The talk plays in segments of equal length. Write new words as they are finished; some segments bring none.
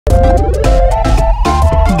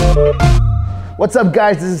What's up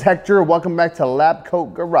guys, this is Hector. Welcome back to Lab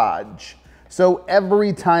Coat Garage. So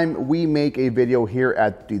every time we make a video here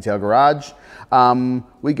at Detail Garage,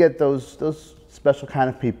 we get those special kind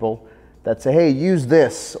of people that say, hey, use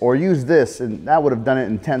this or use this, and that would have done it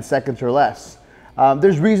in 10 seconds or less.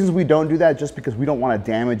 There's reasons we don't do that, just because we don't want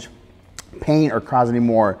to damage paint or cause any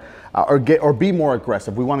more, or be more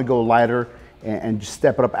aggressive. We want to go lighter and just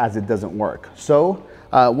step it up as it doesn't work. So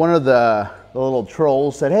one of the little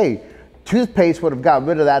trolls said, hey, toothpaste would have got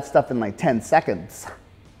rid of that stuff in like 10 seconds.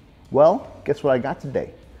 Well, guess what I got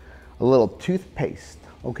today? A little toothpaste,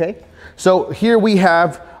 okay? So here we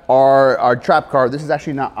have our trap car. This is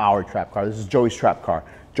actually not our trap car. This is Joey's trap car.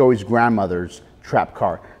 Joey's grandmother's trap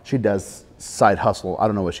car. She does side hustle. I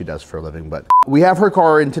don't know what she does for a living, but we have her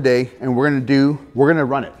car in today and we're gonna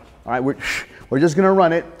run it. All right, we're just gonna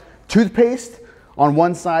run it. Toothpaste on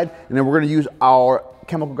one side, and then we're gonna use our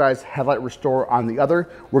Chemical Guys Headlight Restorer on the other.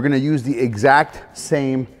 We're gonna use the exact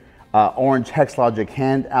same orange Hexlogic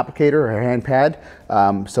hand applicator or hand pad.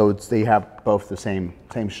 So they have both the same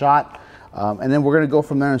shot. And then we're gonna go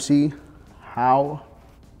from there and see how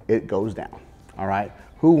it goes down. All right,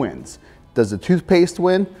 who wins? Does the toothpaste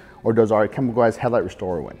win or does our Chemical Guys Headlight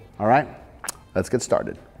Restorer win? All right, let's get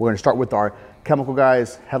started. We're gonna start with our Chemical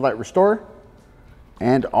Guys Headlight Restorer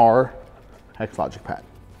and our Hexlogic pad.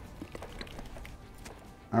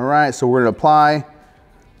 All right, so we're gonna apply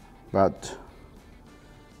about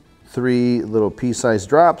 3 little pea-sized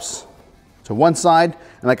drops to one side.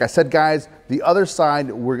 And like I said, guys, the other side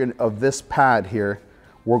of this pad here,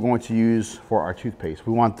 we're going to use for our toothpaste.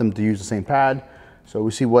 We want them to use the same pad, so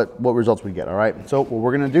we see what results we get, all right? So what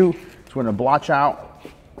we're gonna do is we're gonna blotch out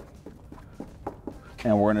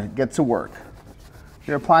and we're gonna get to work.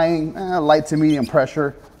 You're applying light to medium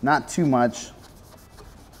pressure, not too much.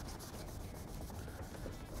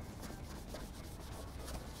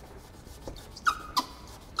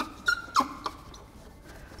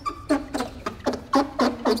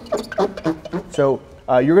 So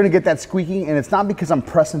you're gonna get that squeaking, and it's not because I'm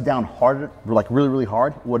pressing down hard, like really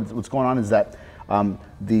hard. What's going on is that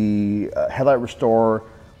the Headlight Restorer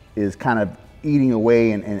is kind of eating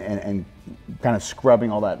away and kind of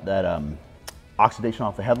scrubbing all that oxidation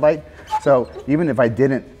off the headlight. So even if I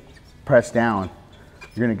didn't press down,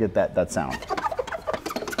 you're gonna get that sound.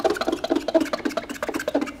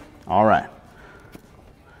 All right.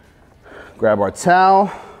 Grab our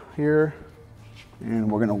towel here, and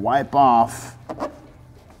we're gonna wipe off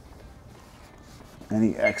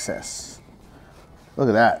any excess. Look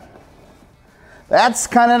at that. That's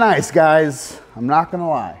kind of nice, guys. I'm not gonna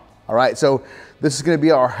lie. All right, so this is gonna be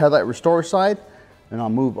our Headlight Restorer side, and I'll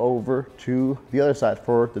move over to the other side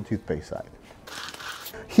for the toothpaste side.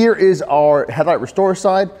 Here is our Headlight Restorer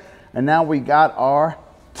side, and now we got our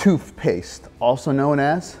toothpaste, also known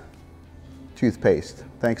as toothpaste.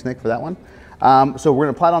 Thanks, Nick, for that one. So we're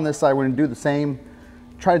gonna apply it on this side. We're gonna do the same,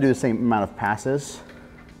 try to do the same amount of passes.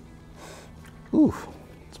 Ooh,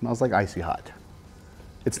 it smells like icy hot.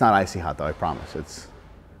 It's not icy hot though, I promise.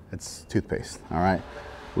 It's toothpaste, all right?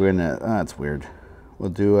 We're gonna, that's weird.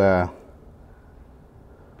 We'll do the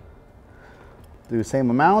same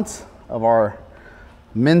amount of our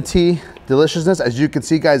minty deliciousness. As you can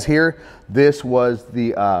see, guys, here, this was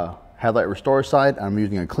the Headlight Restorer side. I'm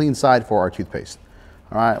using a clean side for our toothpaste.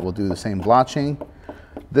 All right, we'll do the same blotching.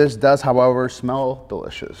 This does, however, smell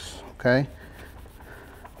delicious, okay?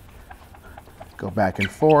 Go back and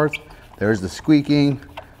forth. There's the squeaking.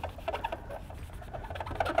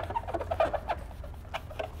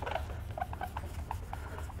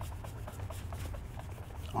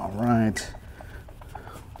 All right.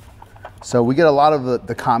 So we get a lot of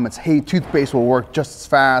the comments, hey, toothpaste will work just as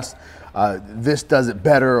fast. This does it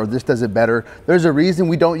better, or this does it better. There's a reason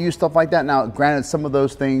we don't use stuff like that. Now, granted, some of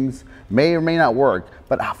those things may or may not work,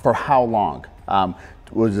 but for how long?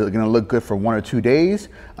 Was it gonna look good for 1 or 2 days?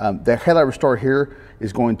 The Headlight Restorer here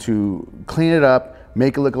is going to clean it up,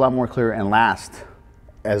 make it look a lot more clear, and last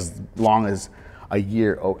as long as a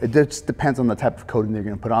year. Oh, it just depends on the type of coating they're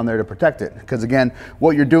gonna put on there to protect it. Because again,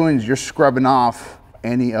 what you're doing is you're scrubbing off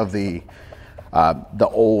any of the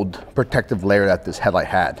old protective layer that this headlight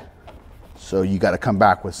had. So you got to come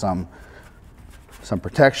back with some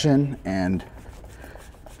protection and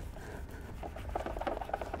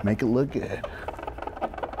make it look good.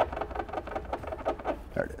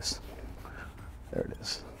 There it is. There it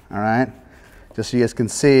is. All right. Just so you guys can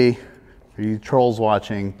see, for you trolls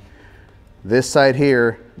watching, this side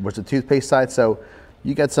here was the toothpaste side. So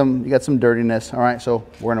you got some dirtiness. All right. So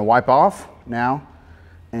we're gonna wipe off now,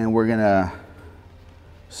 and we're gonna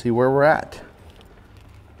see where we're at.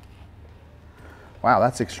 Wow,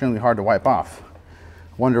 that's extremely hard to wipe off.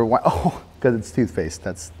 Wonder why. Oh, because it's toothpaste.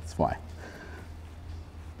 That's why.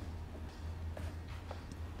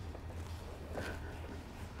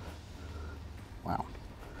 Wow.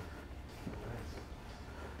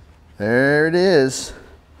 There it is.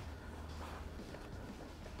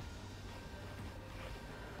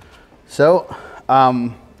 So,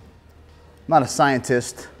 I'm not a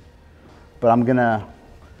scientist, but I'm gonna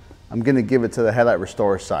give it to the Headlight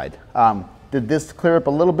Restorer side. Did this clear up a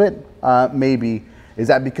little bit? Maybe. Is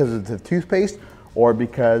that because of the toothpaste or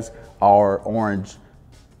because our orange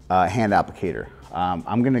hand applicator?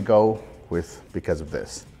 I'm gonna go with because of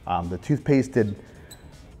this. The toothpaste did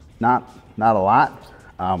not a lot.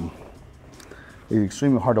 It's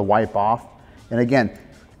extremely hard to wipe off. And again,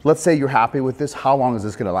 let's say you're happy with this. How long is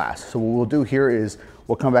this gonna last? So what we'll do here is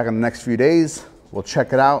we'll come back in the next few days. We'll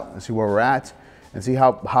check it out and see where we're at and see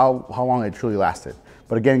how long it truly lasted.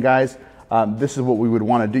 But again, guys, this is what we would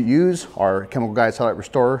want to use our Chemical Guys Headlight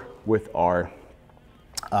Restorer with our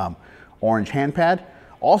orange hand pad.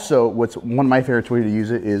 Also, what's one of my favorite ways to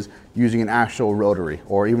use it is using an actual rotary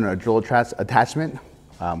or even a drill attachment.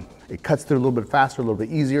 It cuts through a little bit faster, a little bit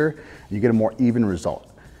easier, and you get a more even result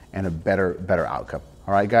and a better outcome.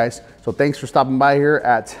 All right, guys. So thanks for stopping by here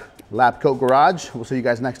at Lab Coat Garage. We'll see you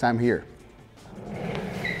guys next time here. 3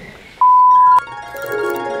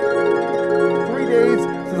 days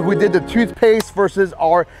since we did the toothpaste versus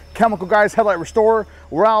our Chemical Guys Headlight Restorer.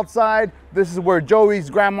 We're outside. This is where Joey's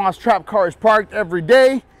grandma's trap car is parked every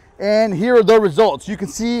day. And here are the results. You can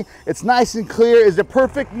see it's nice and clear. Is it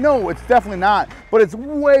perfect? No, it's definitely not. But it's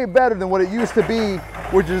way better than what it used to be,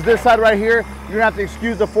 which is this side right here. You're gonna have to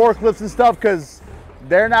excuse the forklifts and stuff because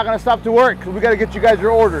they're not gonna stop to work. We gotta get you guys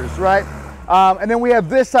your orders, right? And then we have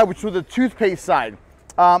this side, which was the toothpaste side.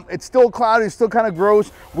 It's still cloudy, it's still kind of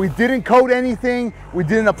gross. We didn't coat anything. We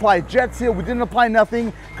didn't apply jet seal. We didn't apply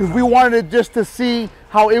nothing because we wanted it just to see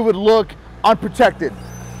how it would look unprotected.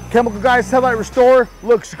 Chemical Guys Headlight Restorer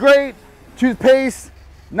looks great. Toothpaste,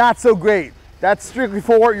 not so great. That's strictly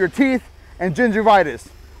for your teeth and gingivitis,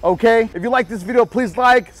 okay? If you like this video, please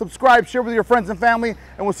like, subscribe, share with your friends and family,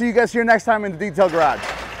 and we'll see you guys here next time in the Detail Garage.